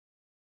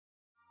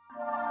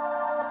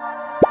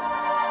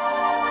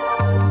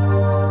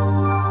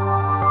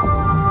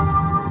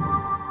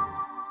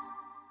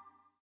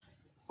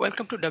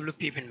Welcome to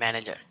WP Event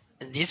Manager.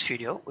 In this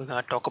video, we're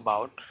going to talk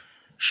about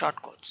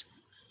shortcodes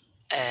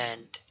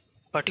and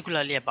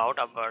particularly about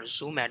our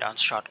Zoom add-on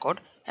shortcode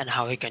and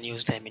how we can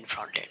use them in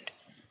Frontend.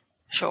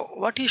 So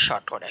what is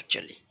shortcode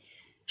actually?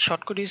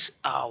 Shortcode is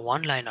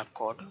one line of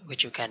code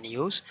which you can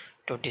use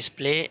to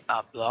display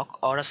a block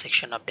or a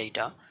section of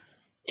data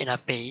in a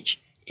page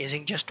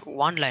using just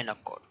one line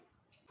of code.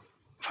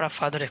 For a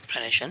further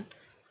explanation,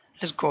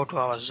 let's go to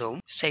our Zoom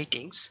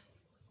settings.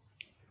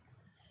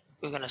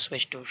 We're going to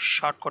switch to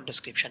shortcode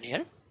description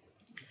here.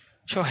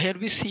 So here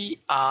we see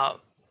a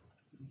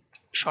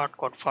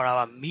shortcode for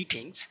our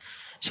meetings.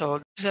 So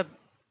this is a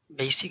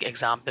basic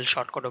example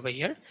shortcode over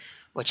here,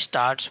 which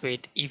starts with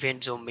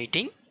event Zoom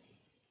meeting.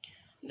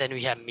 Then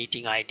we have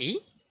meeting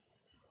ID,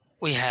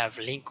 we have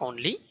link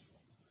only,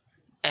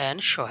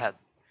 and show help.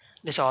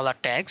 These all are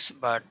tags,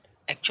 but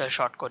actual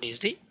shortcode is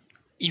the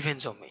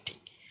event Zoom meeting.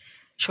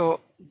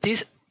 So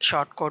this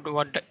shortcode,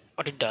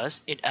 what it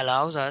does, it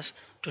allows us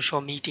to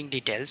show meeting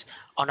details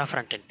on a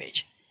front-end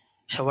page.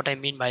 So what I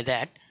mean by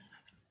that,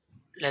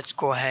 let's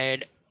go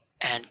ahead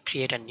and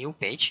create a new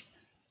page.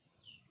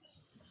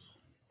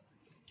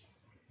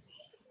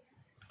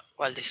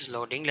 While this is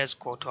loading, let's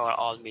go to our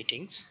all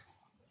meetings.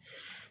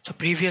 So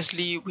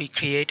previously we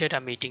created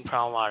a meeting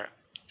from our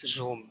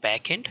Zoom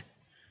backend.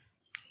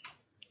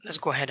 Let's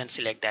go ahead and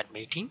select that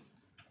meeting.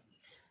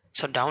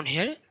 So down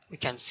here we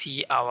can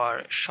see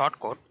our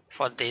shortcode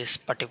for this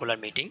particular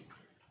meeting.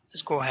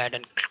 Let's go ahead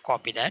and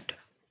copy that.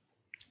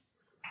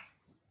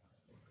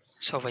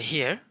 So over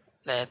here,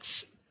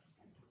 let's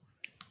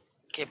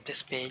give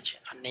this page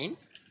a name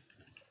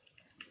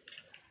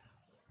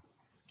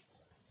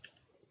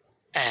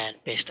and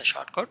paste the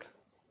shortcode.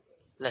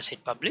 Let's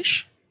hit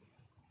publish.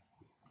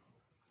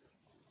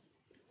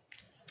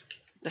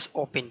 Let's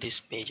open this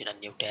page in a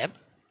new tab.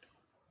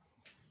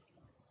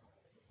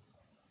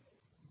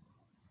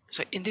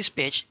 So in this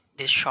page,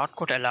 this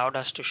shortcode allowed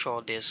us to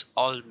show this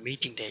all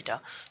meeting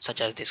data,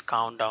 such as this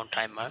countdown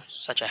timer,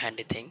 such a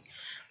handy thing,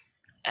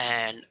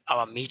 and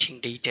our meeting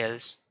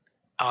details,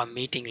 our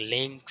meeting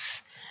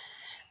links.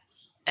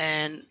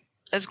 And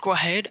let's go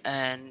ahead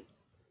and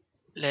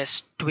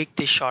let's tweak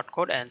this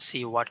shortcode and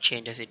see what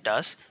changes it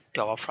does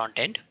to our front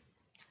end.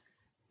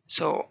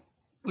 So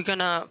we're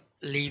gonna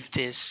leave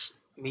this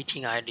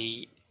meeting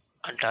ID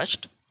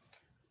untouched,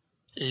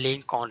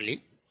 link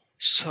only.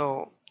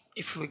 So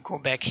if we go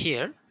back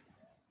here,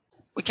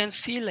 we can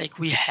see like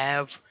we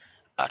have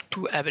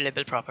two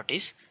available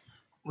properties,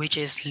 which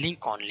is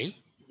link only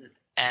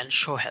and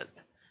show help.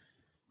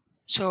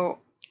 So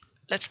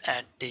let's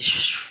add this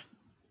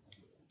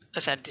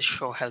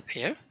show help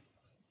here.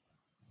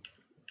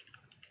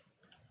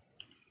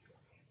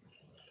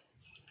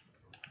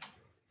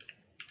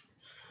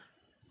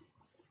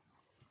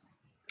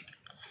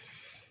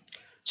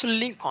 So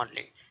link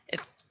only,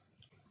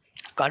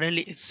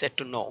 currently it's set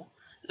to no.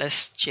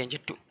 Let's change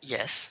it to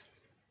yes,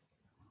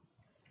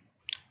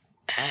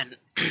 and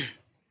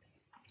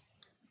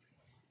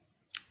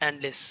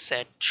and let's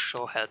set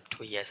show help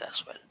to yes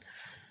as well.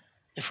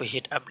 If we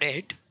hit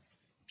update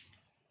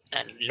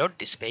and load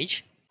this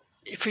page,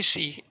 if we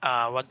see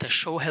what the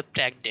show help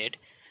tag did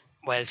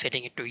while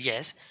setting it to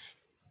yes,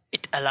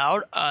 it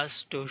allowed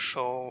us to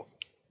show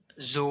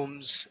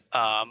Zoom's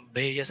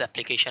various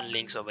application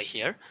links over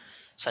here,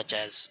 such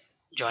as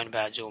join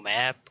by a Zoom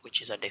app,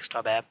 which is a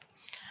desktop app,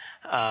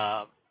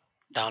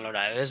 download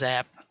iOS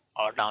app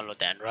or download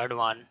the Android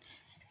one.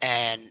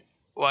 And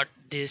what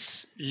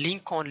this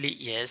link only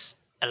yes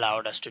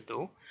allowed us to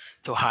do,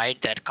 to hide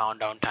that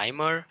countdown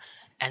timer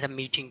and the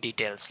meeting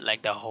details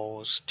like the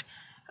host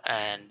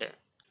and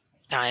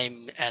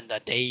time and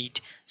the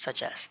date,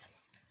 such as.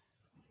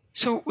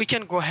 So we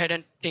can go ahead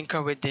and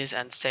tinker with this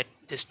and set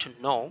this to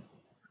no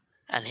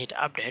and hit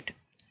update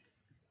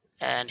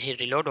and hit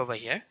reload over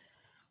here.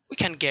 We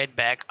can get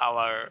back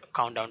our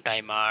countdown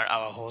timer,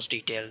 our host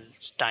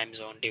details, time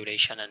zone,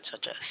 duration, and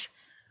such as.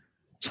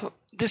 So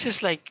this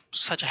is like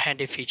such a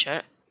handy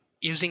feature.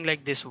 Using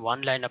like this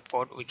one line of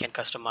code, we can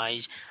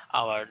customize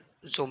our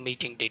Zoom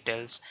meeting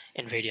details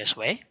in various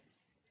way.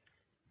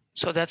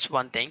 So that's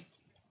one thing.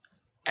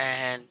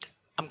 And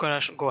I'm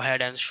gonna go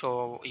ahead and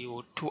show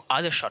you two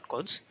other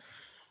shortcodes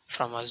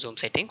from our Zoom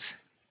settings.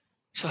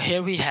 So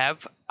here we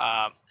have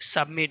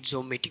submit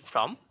Zoom meeting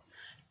from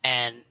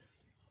and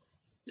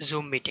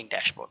Zoom meeting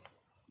dashboard.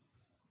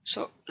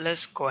 So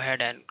let's go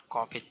ahead and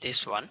copy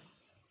this one.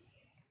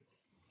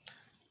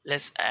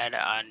 Let's add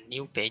a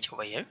new page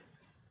over here.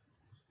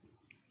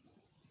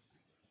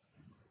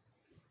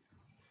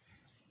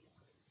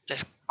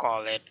 Let's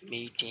call it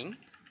meeting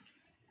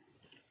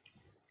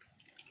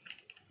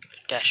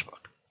dashboard.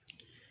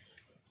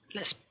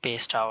 Let's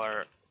paste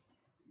our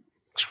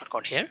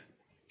shortcode here.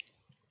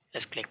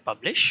 Let's click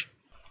publish.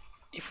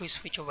 If we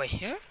switch over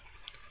here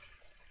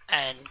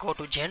and go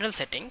to general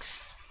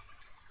settings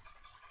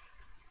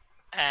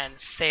and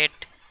set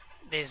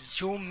this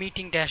Zoom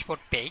meeting dashboard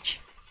page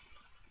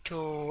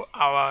to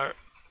our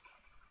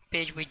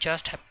page we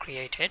just have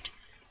created,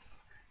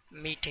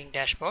 meeting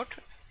dashboard,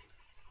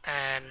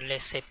 and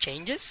let's save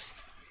changes.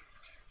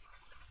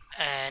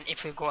 And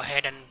if we go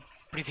ahead and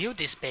preview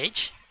this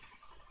page,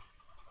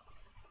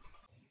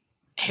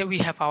 here we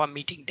have our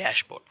meeting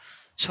dashboard.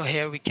 So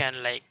here we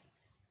can like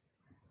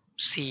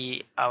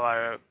see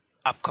our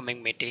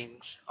upcoming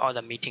meetings or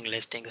the meeting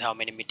listings, how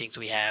many meetings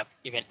we have,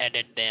 even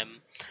edit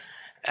them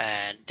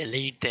and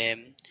delete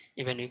them.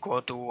 Even we go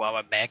to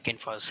our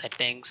backend for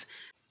settings,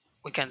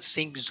 we can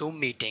sync Zoom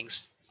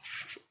meetings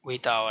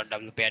with our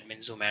WP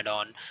admin Zoom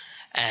add-on,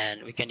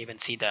 and we can even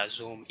see the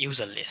Zoom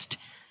user list.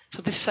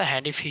 So this is a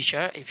handy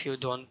feature if you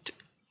don't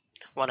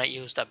want to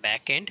use the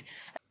backend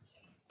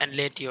and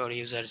let your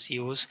users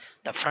use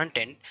the front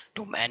end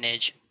to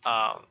manage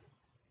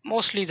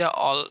mostly the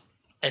all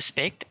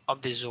aspect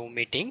of the Zoom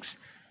meetings,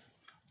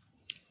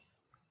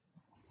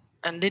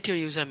 and let your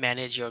user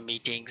manage your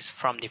meetings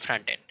from the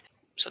front end.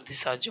 So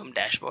this is our Zoom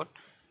dashboard.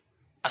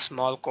 A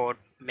small code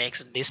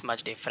makes this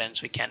much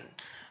difference. We can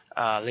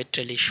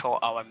literally show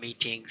our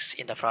meetings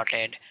in the front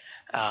end,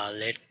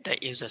 let the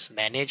users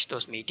manage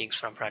those meetings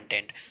from front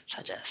end,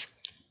 such as.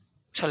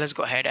 So let's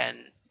go ahead and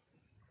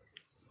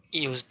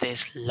use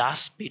this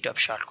last bit of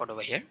shortcode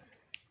over here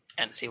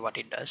and see what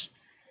it does.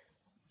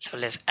 So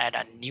let's add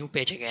a new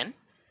page again.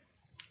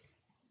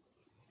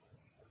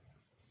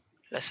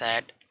 Let's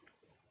add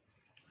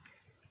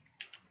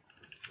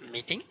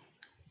meeting,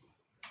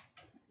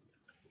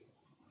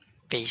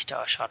 paste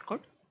our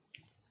shortcode.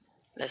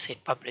 Let's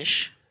hit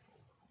publish.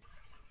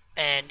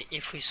 And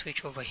if we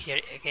switch over here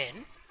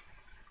again,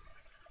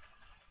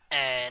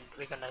 and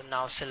we're gonna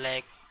now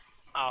select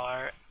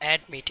our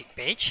add meeting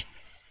page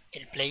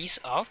in place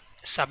of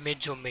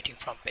submit Zoom meeting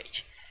from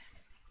page,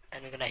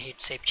 and we're gonna hit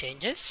save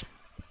changes.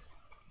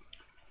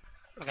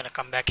 We're gonna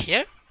come back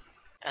here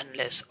and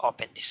let's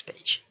open this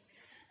page.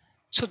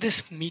 So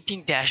this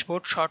meeting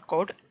dashboard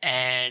shortcode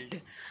and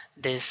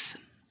this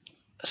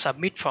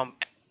submit from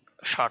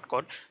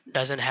shortcode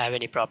doesn't have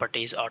any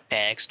properties or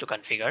tags to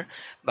configure,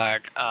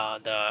 but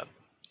the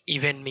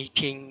event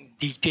meeting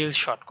details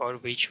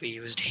shortcode which we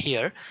used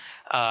here,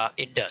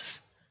 it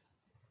does.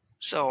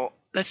 So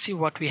let's see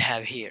what we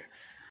have here.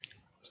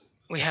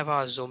 We have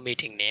our Zoom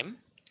meeting name,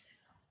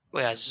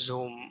 we have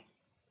Zoom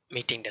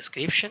meeting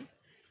description,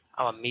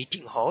 our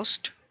meeting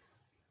host,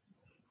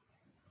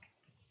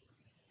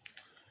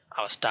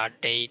 our start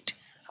date,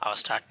 our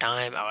start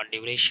time, our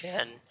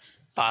duration,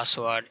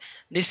 password.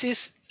 This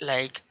is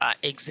like an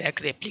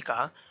exact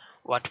replica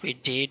what we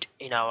did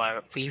in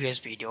our previous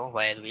video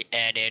where we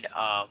added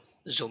a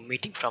Zoom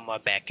meeting from our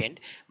backend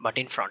but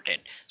in front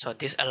end. So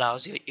this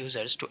allows your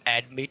users to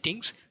add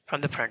meetings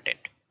from the front end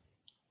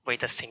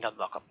with a single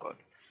block of code.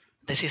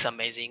 This is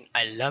amazing.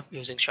 I love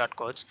using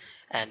shortcodes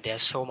and they are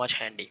so much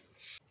handy.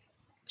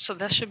 So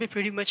that should be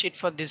pretty much it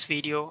for this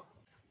video.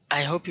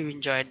 I hope you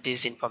enjoyed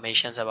these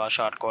informations about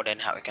shortcode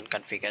and how you can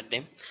configure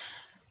them,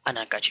 and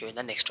I'll catch you in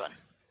the next one.